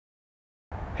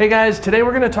Hey guys, today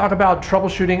we're going to talk about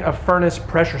troubleshooting a furnace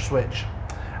pressure switch.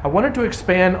 I wanted to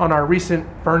expand on our recent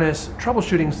furnace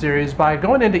troubleshooting series by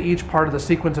going into each part of the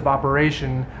sequence of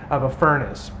operation of a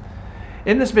furnace.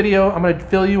 In this video, I'm going to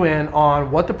fill you in on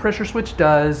what the pressure switch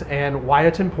does and why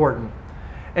it's important.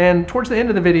 And towards the end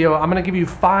of the video, I'm going to give you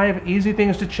 5 easy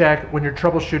things to check when you're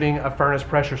troubleshooting a furnace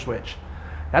pressure switch.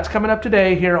 That's coming up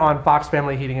today here on Hvac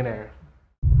Family Heating and Air.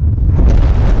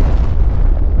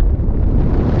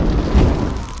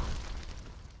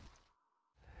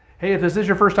 Hey, if this is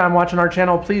your first time watching our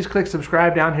channel, please click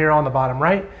subscribe down here on the bottom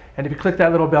right. And if you click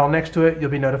that little bell next to it,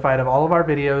 you'll be notified of all of our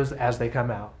videos as they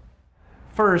come out.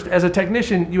 First, as a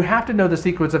technician, you have to know the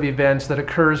sequence of events that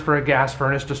occurs for a gas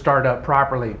furnace to start up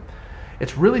properly.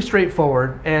 It's really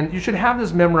straightforward, and you should have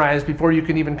this memorized before you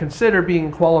can even consider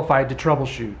being qualified to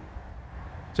troubleshoot.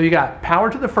 So you got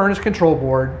power to the furnace control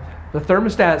board, the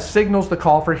thermostat signals the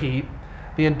call for heat,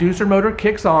 the inducer motor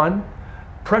kicks on,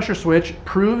 pressure switch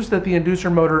proves that the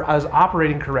inducer motor is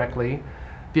operating correctly,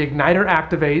 the igniter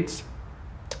activates,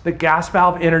 the gas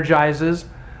valve energizes,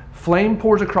 flame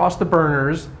pours across the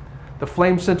burners, the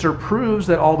flame sensor proves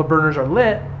that all the burners are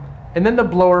lit, and then the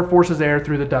blower forces air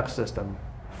through the duct system.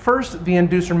 First, the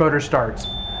inducer motor starts.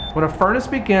 When a furnace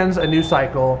begins a new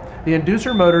cycle, the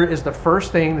inducer motor is the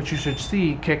first thing that you should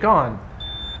see kick on.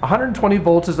 120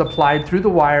 volts is applied through the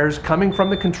wires coming from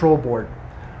the control board.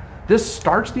 This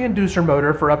starts the inducer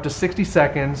motor for up to 60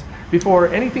 seconds before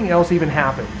anything else even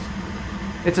happens.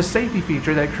 It's a safety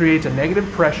feature that creates a negative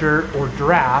pressure or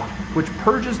draft, which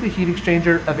purges the heat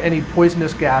exchanger of any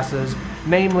poisonous gases,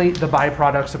 namely the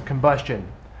byproducts of combustion.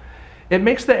 It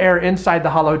makes the air inside the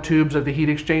hollow tubes of the heat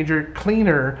exchanger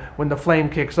cleaner when the flame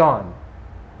kicks on.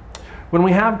 When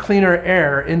we have cleaner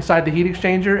air inside the heat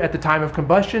exchanger at the time of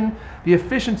combustion, the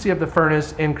efficiency of the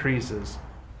furnace increases.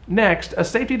 Next, a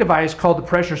safety device called the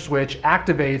pressure switch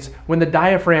activates when the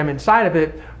diaphragm inside of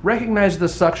it recognizes the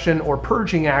suction or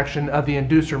purging action of the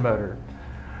inducer motor.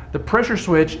 The pressure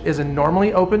switch is a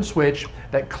normally open switch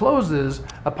that closes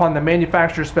upon the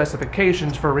manufacturer's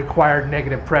specifications for required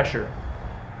negative pressure.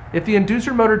 If the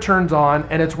inducer motor turns on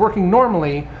and it's working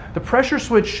normally, the pressure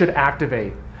switch should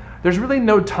activate. There's really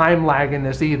no time lag in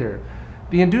this either.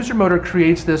 The inducer motor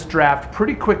creates this draft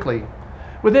pretty quickly,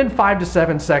 within 5 to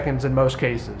 7 seconds in most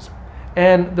cases,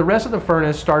 and the rest of the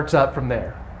furnace starts up from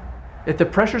there. If the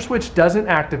pressure switch doesn't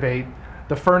activate,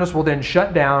 the furnace will then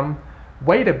shut down,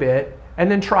 wait a bit, and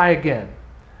then try again.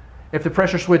 If the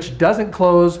pressure switch doesn't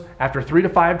close after 3 to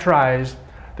 5 tries,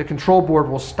 the control board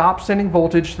will stop sending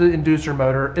voltage to the inducer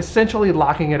motor, essentially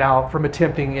locking it out from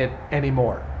attempting it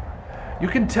anymore. You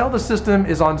can tell the system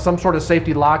is on some sort of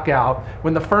safety lockout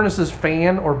when the furnace's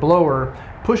fan or blower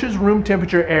pushes room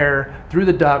temperature air through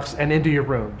the ducts and into your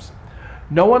rooms.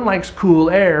 No one likes cool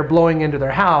air blowing into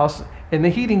their house in the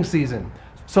heating season,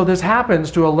 so this happens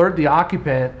to alert the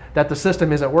occupant that the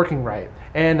system isn't working right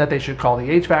and that they should call the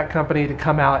HVAC company to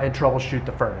come out and troubleshoot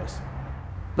the furnace.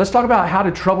 Let's talk about how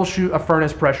to troubleshoot a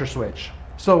furnace pressure switch.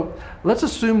 So let's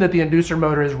assume that the inducer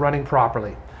motor is running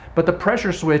properly, but the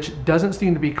pressure switch doesn't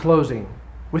seem to be closing.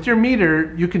 With your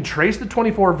meter, you can trace the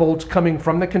 24 volts coming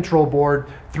from the control board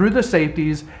through the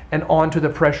safeties and onto the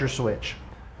pressure switch.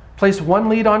 Place one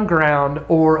lead on ground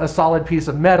or a solid piece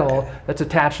of metal that's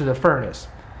attached to the furnace.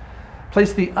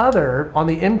 Place the other on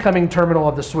the incoming terminal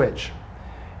of the switch.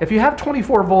 If you have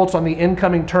 24 volts on the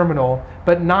incoming terminal,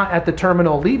 but not at the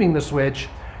terminal leaving the switch,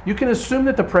 you can assume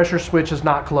that the pressure switch is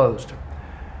not closed.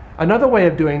 Another way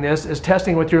of doing this is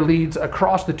testing with your leads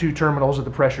across the 2 terminals of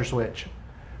the pressure switch.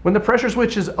 When the pressure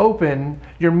switch is open,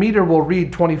 your meter will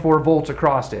read 24 volts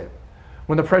across it.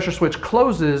 When the pressure switch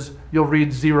closes, you'll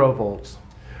read 0 volts.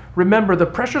 Remember, the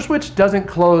pressure switch doesn't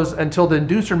close until the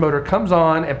inducer motor comes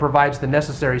on and provides the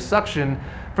necessary suction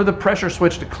for the pressure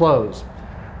switch to close.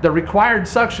 The required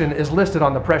suction is listed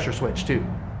on the pressure switch too,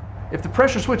 if the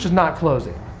pressure switch is not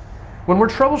closing. When we're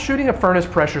troubleshooting a furnace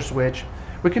pressure switch,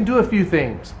 we can do a few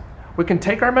things. We can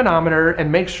take our manometer and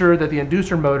make sure that the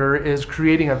inducer motor is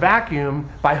creating a vacuum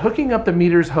by hooking up the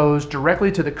meter's hose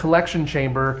directly to the collection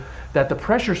chamber that the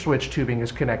pressure switch tubing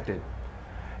is connected.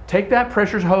 Take that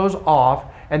pressure hose off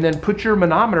and then put your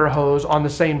manometer hose on the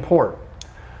same port.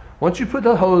 Once you put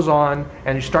the hose on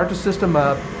and you start the system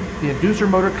up, the inducer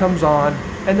motor comes on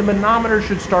and the manometer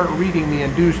should start reading the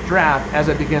induced draft as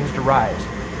it begins to rise.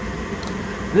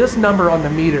 This number on the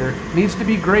meter needs to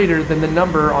be greater than the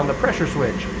number on the pressure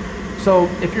switch. So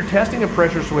if you're testing a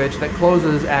pressure switch that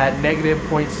closes at negative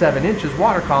 0.7 inches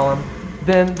water column,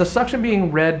 then the suction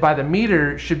being read by the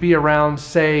meter should be around,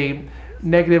 say,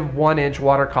 negative 1 inch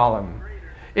water column.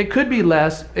 It could be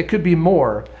less, it could be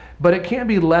more, but it can't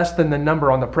be less than the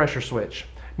number on the pressure switch.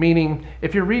 meaning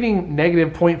if you're reading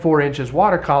negative 0.4 inches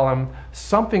water column,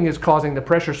 something is causing the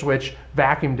pressure switch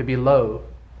vacuum to be low.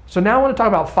 So now I want to talk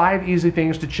about 5 easy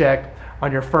things to check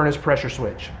on your furnace pressure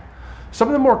switch. Some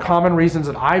of the more common reasons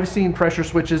that I've seen pressure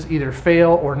switches either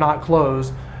fail or not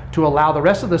close to allow the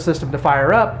rest of the system to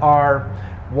fire up are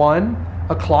 1.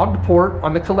 A clogged port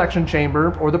on the collection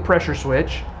chamber or the pressure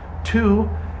switch. 2.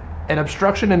 An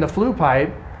obstruction in the flue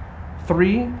pipe.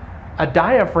 3. A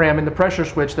diaphragm in the pressure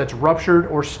switch that's ruptured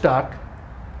or stuck.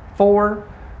 4.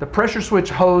 The pressure switch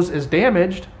hose is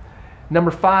damaged.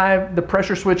 Number 5. The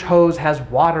pressure switch hose has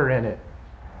water in it.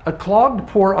 A clogged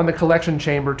port on the collection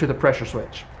chamber to the pressure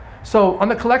switch. So on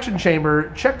the collection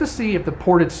chamber, check to see if the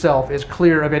port itself is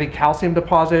clear of any calcium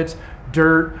deposits,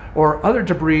 dirt, or other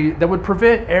debris that would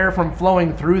prevent air from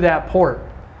flowing through that port.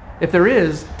 If there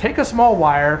is, take a small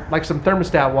wire, like some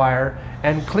thermostat wire,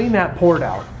 and clean that port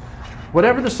out.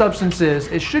 Whatever the substance is,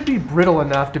 it should be brittle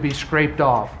enough to be scraped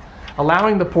off,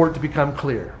 allowing the port to become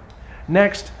clear.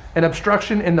 Next, an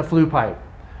obstruction in the flue pipe.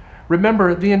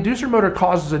 Remember, the inducer motor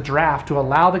causes a draft to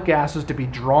allow the gases to be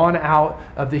drawn out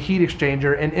of the heat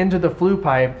exchanger and into the flue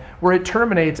pipe where it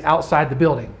terminates outside the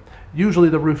building, usually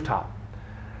the rooftop.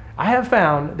 I have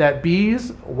found that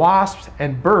bees, wasps,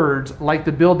 and birds like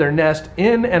to build their nest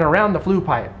in and around the flue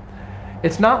pipe.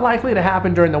 It's not likely to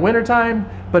happen during the wintertime,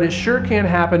 but it sure can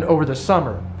happen over the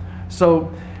summer.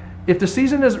 So if the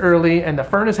season is early and the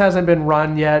furnace hasn't been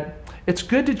run yet, it's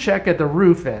good to check at the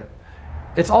roof vent.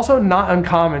 It's also not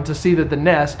uncommon to see that the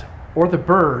nest, or the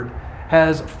bird,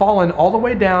 has fallen all the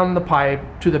way down the pipe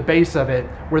to the base of it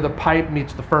where the pipe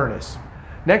meets the furnace.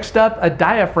 Next up, a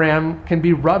diaphragm can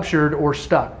be ruptured or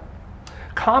stuck.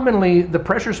 Commonly, the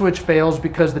pressure switch fails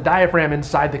because the diaphragm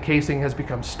inside the casing has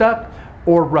become stuck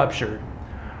or ruptured.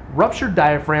 Ruptured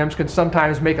diaphragms can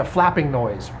sometimes make a flapping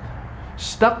noise.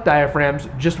 Stuck diaphragms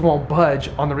just won't budge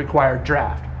on the required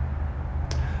draft.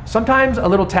 Sometimes a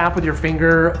little tap with your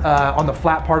finger on the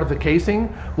flat part of the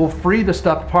casing will free the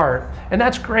stuck part, and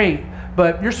that's great,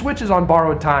 but your switch is on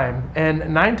borrowed time,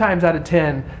 and 9 times out of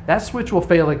 10, that switch will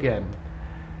fail again.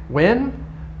 When?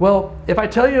 Well, if I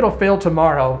tell you it'll fail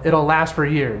tomorrow, it'll last for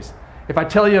years. If I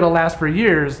tell you it'll last for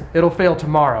years, it'll fail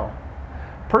tomorrow.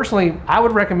 Personally, I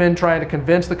would recommend trying to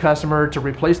convince the customer to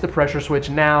replace the pressure switch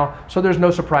now so there's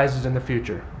no surprises in the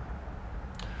future.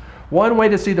 One way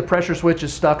to see the pressure switch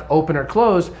is stuck open or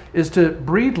closed is to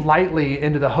breathe lightly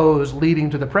into the hose leading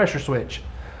to the pressure switch.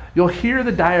 You'll hear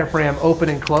the diaphragm open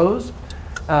and close.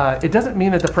 It doesn't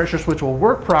mean that the pressure switch will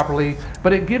work properly,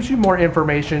 but it gives you more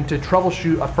information to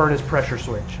troubleshoot a furnace pressure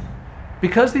switch.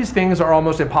 Because these things are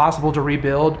almost impossible to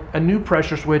rebuild, a new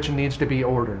pressure switch needs to be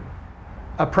ordered.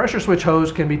 A pressure switch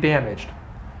hose can be damaged.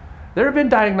 There have been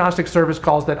diagnostic service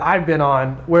calls that I've been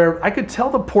on where I could tell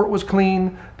the port was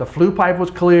clean, the flue pipe was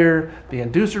clear, the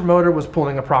inducer motor was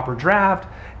pulling a proper draft,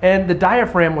 and the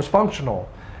diaphragm was functional.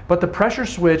 But the pressure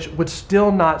switch would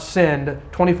still not send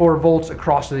 24 volts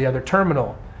across to the other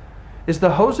terminal. Is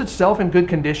the hose itself in good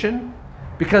condition?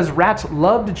 Because rats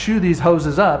love to chew these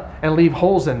hoses up and leave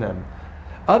holes in them.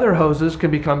 Other hoses can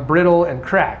become brittle and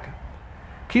crack.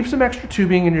 Keep some extra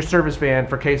tubing in your service van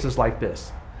for cases like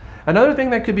this. Another thing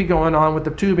that could be going on with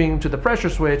the tubing to the pressure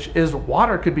switch is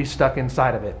water could be stuck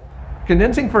inside of it.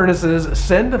 Condensing furnaces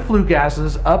send the flue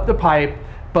gases up the pipe,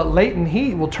 but latent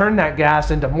heat will turn that gas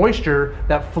into moisture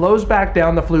that flows back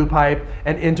down the flue pipe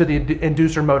and into the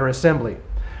inducer motor assembly.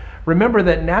 Remember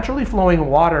that naturally flowing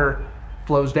water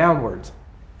flows downwards.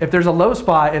 If there's a low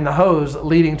spot in the hose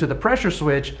leading to the pressure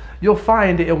switch, you'll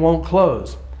find it won't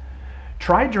close.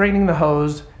 Try draining the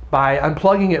hose by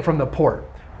unplugging it from the port.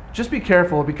 Just be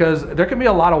careful because there can be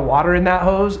a lot of water in that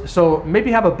hose, so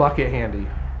maybe have a bucket handy.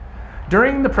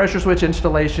 During the pressure switch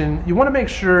installation, you want to make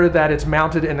sure that it's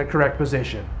mounted in the correct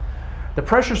position. The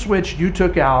pressure switch you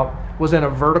took out was in a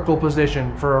vertical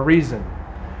position for a reason.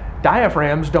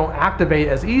 Diaphragms don't activate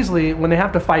as easily when they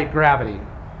have to fight gravity.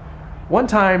 One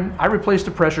time, I replaced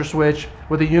a pressure switch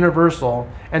with a universal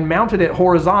and mounted it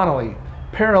horizontally,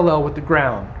 parallel with the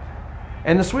ground.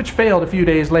 And the switch failed a few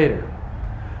days later.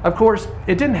 Of course,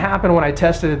 it didn't happen when I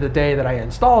tested it the day that I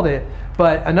installed it,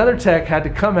 but another tech had to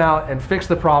come out and fix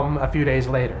the problem a few days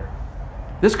later.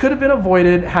 This could have been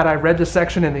avoided had I read the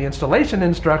section in the installation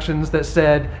instructions that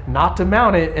said not to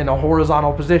mount it in a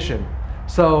horizontal position.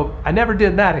 So I never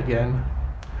did that again.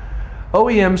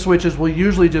 OEM switches will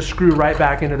usually just screw right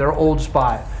back into their old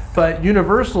spot, but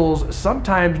universals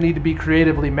sometimes need to be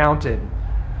creatively mounted.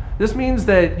 This means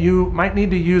that you might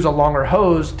need to use a longer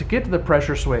hose to get to the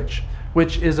pressure switch,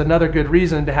 which is another good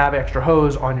reason to have extra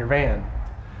hose on your van.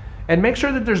 And make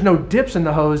sure that there's no dips in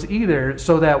the hose either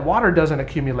so that water doesn't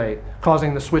accumulate,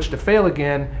 causing the switch to fail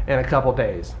again in a couple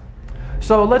days.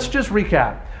 So let's just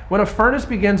recap. When a furnace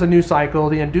begins a new cycle,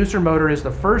 the inducer motor is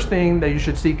the first thing that you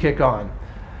should see kick on.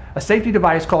 A safety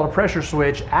device called a pressure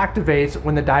switch activates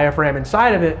when the diaphragm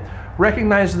inside of it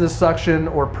recognizes the suction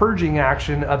or purging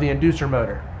action of the inducer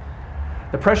motor.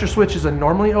 The pressure switch is a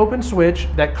normally open switch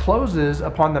that closes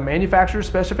upon the manufacturer's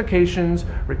specifications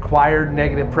required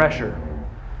negative pressure.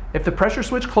 If the pressure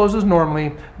switch closes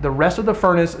normally, the rest of the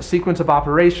furnace sequence of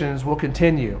operations will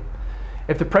continue.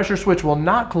 If the pressure switch will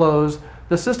not close,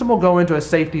 the system will go into a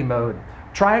safety mode.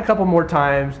 Try a couple more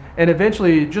times and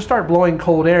eventually just start blowing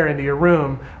cold air into your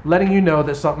room, letting you know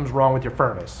that something's wrong with your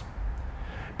furnace.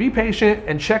 Be patient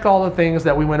and check all the things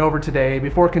that we went over today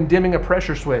before condemning a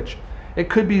pressure switch. It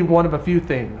could be one of a few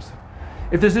things.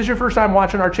 If this is your first time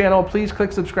watching our channel, please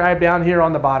click subscribe down here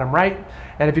on the bottom right.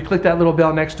 And if you click that little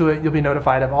bell next to it, you'll be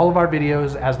notified of all of our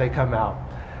videos as they come out.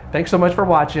 Thanks so much for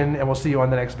watching, and we'll see you on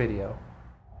the next video.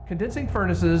 Condensing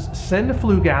furnaces send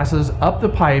flue gases up the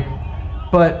pipe,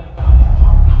 but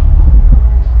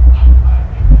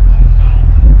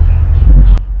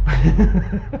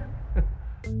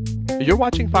You're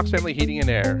watching Hvac Family Heating and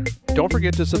Air. Don't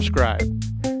forget to subscribe.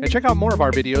 And check out more of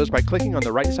our videos by clicking on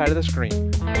the right side of the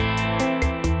screen.